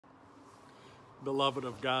Beloved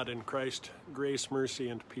of God in Christ, grace, mercy,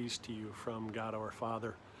 and peace to you from God our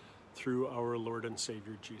Father, through our Lord and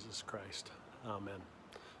Savior Jesus Christ. Amen.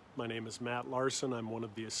 My name is Matt Larson. I'm one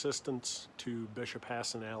of the assistants to Bishop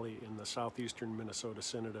Alley in the Southeastern Minnesota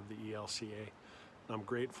Synod of the ELCA. I'm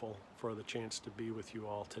grateful for the chance to be with you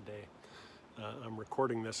all today. I'm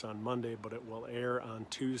recording this on Monday, but it will air on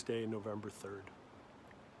Tuesday, November 3rd.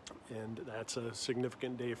 And that's a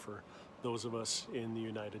significant day for those of us in the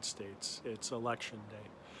United States. It's election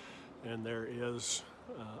day. And there is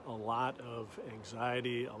a lot of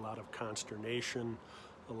anxiety, a lot of consternation,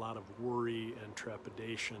 a lot of worry and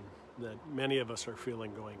trepidation that many of us are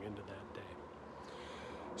feeling going into that day.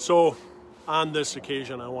 So on this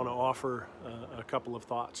occasion, I want to offer a couple of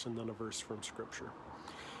thoughts and then a verse from Scripture.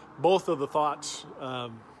 Both of the thoughts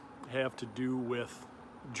have to do with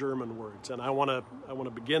German words, and I want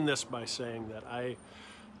to begin this by saying that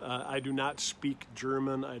I do not speak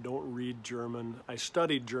German. I don't read German. I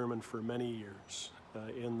studied German for many years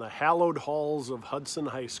in the hallowed halls of Hudson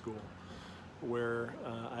High School, where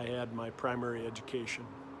I had my primary education.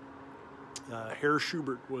 Herr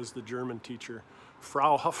Schubert was the German teacher.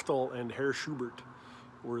 Frau Huftel and Herr Schubert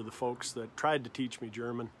were the folks that tried to teach me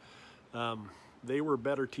German. They were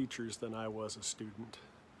better teachers than I was a student,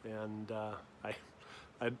 and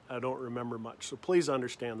I don't remember much. So please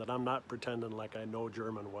understand that I'm not pretending like I know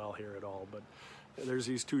German well here at all, but there's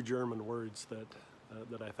these two German words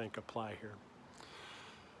that I think apply here.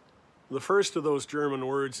 The first of those German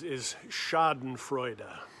words is Schadenfreude.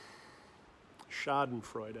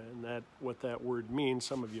 Schadenfreude, and what that word means,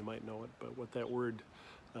 some of you might know it, but what that word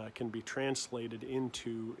can be translated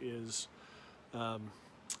into is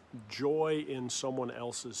joy in someone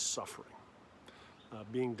else's suffering.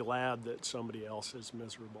 Being glad that somebody else is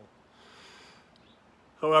miserable.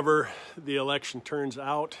 However, the election turns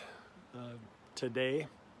out today.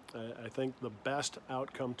 I think the best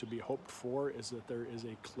outcome to be hoped for is that there is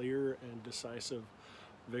a clear and decisive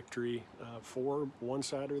victory for one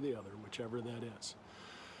side or the other, whichever that is.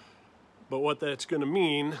 But what that's going to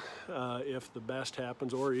mean, if the best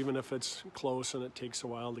happens, or even if it's close and it takes a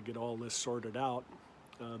while to get all this sorted out,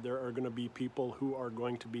 there are going to be people who are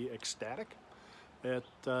going to be ecstatic at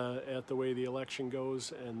the way the election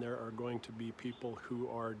goes, and there are going to be people who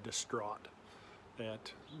are distraught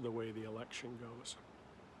at the way the election goes.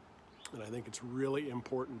 And I think it's really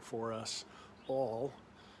important for us all,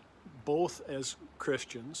 both as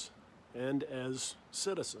Christians and as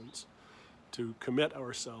citizens, to commit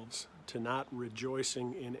ourselves to not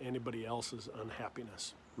rejoicing in anybody else's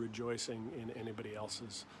unhappiness, rejoicing in anybody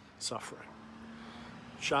else's suffering.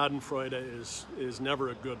 Schadenfreude is never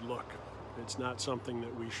a good look. It's not something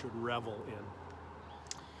that we should revel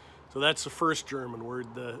in. So that's the first German word.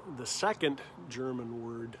 The second German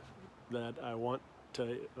word that I want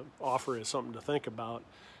to offer as something to think about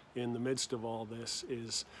in the midst of all this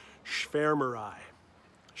is Schwärmerei.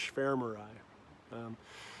 Schwärmerei.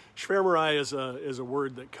 Schwärmerei is a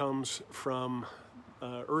word that comes from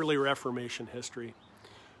early Reformation history.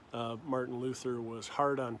 Martin Luther was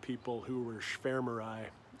hard on people who were Schwärmerei.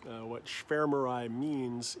 What Schwärmerei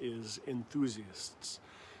means is enthusiasts,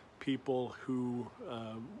 people who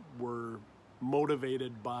were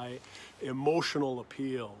motivated by emotional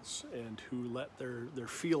appeals and who let their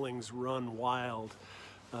feelings run wild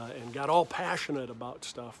and got all passionate about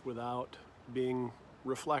stuff without being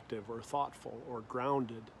reflective or thoughtful or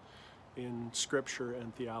grounded in Scripture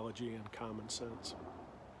and theology and common sense.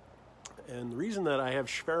 And the reason that I have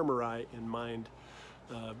Schwärmerei in mind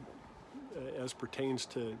as pertains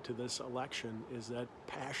to this election is that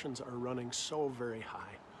passions are running so very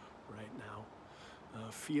high right now.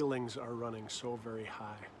 Feelings are running so very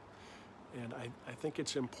high. And I think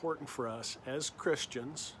it's important for us as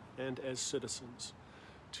Christians and as citizens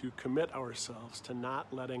to commit ourselves to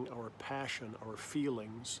not letting our passion, our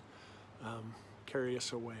feelings, carry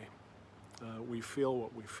us away. We feel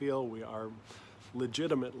what we feel. We are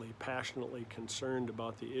legitimately, passionately concerned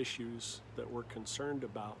about the issues that we're concerned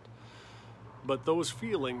about. But those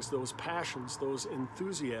feelings, those passions, those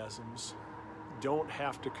enthusiasms don't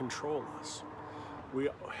have to control us. We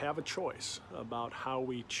have a choice about how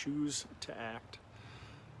we choose to act,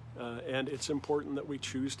 and it's important that we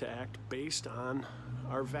choose to act based on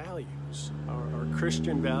our values, our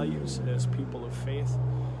Christian values as people of faith,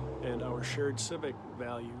 and our shared civic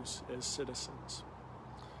values as citizens.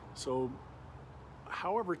 So,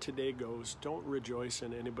 however today goes, don't rejoice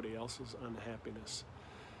in anybody else's unhappiness.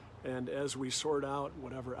 And as we sort out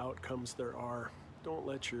whatever outcomes there are, don't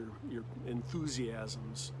let your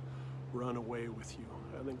enthusiasms run away with you.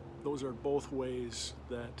 I think those are both ways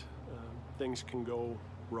that things can go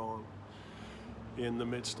wrong in the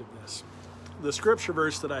midst of this. The scripture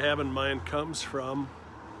verse that I have in mind comes from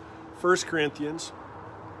 1 Corinthians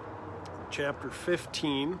chapter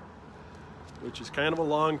 15, which is kind of a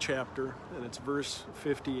long chapter, and it's verse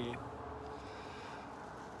 58.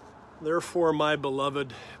 Therefore, my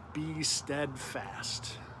beloved, be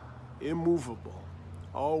steadfast, immovable,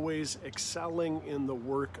 always excelling in the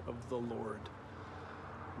work of the Lord,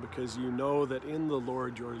 because you know that in the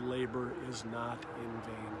Lord your labor is not in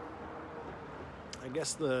vain. I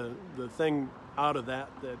guess the thing out of that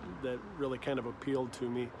really kind of appealed to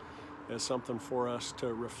me as something for us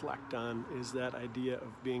to reflect on is that idea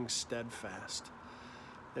of being steadfast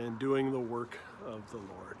and doing the work of the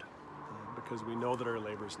Lord, because we know that our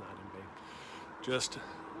labor is not in vain. Just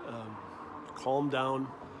calm down.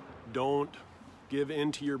 Don't give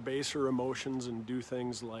in to your baser emotions and do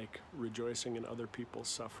things like rejoicing in other people's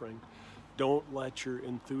suffering. Don't let your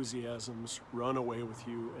enthusiasms run away with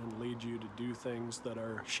you and lead you to do things that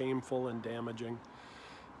are shameful and damaging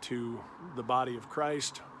to the body of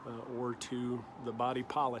Christ or to the body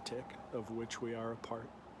politic of which we are a part.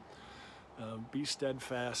 Be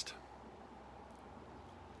steadfast,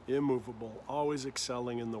 immovable, always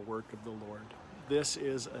excelling in the work of the Lord. This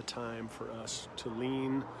is a time for us to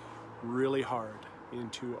lean really hard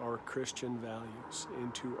into our Christian values,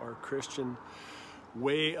 into our Christian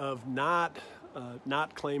way of not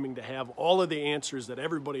claiming to have all of the answers that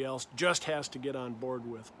everybody else just has to get on board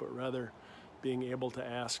with, but rather being able to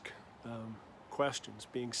ask questions,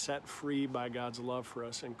 being set free by God's love for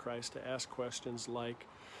us in Christ to ask questions like,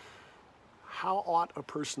 how ought a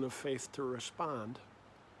person of faith to respond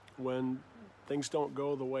when things don't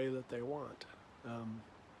go the way that they want?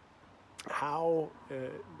 How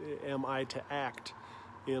am I to act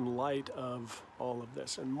in light of all of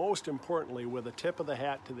this? And most importantly, with a tip of the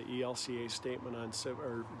hat to the ELCA statement on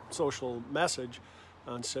or social message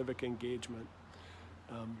on civic engagement,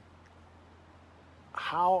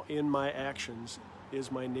 how in my actions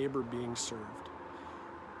is my neighbor being served?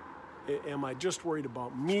 Am I just worried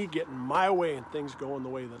about me getting my way and things going the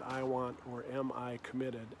way that I want, or am I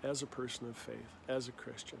committed as a person of faith, as a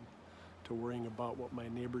Christian, to worrying about what my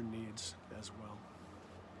neighbor needs as well?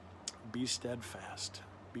 Be steadfast.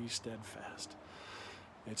 Be steadfast.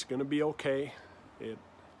 It's going to be okay. It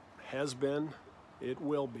has been. It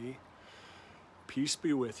will be. Peace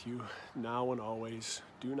be with you, now and always.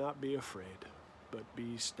 Do not be afraid, but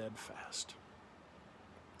be steadfast.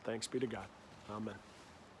 Thanks be to God. Amen.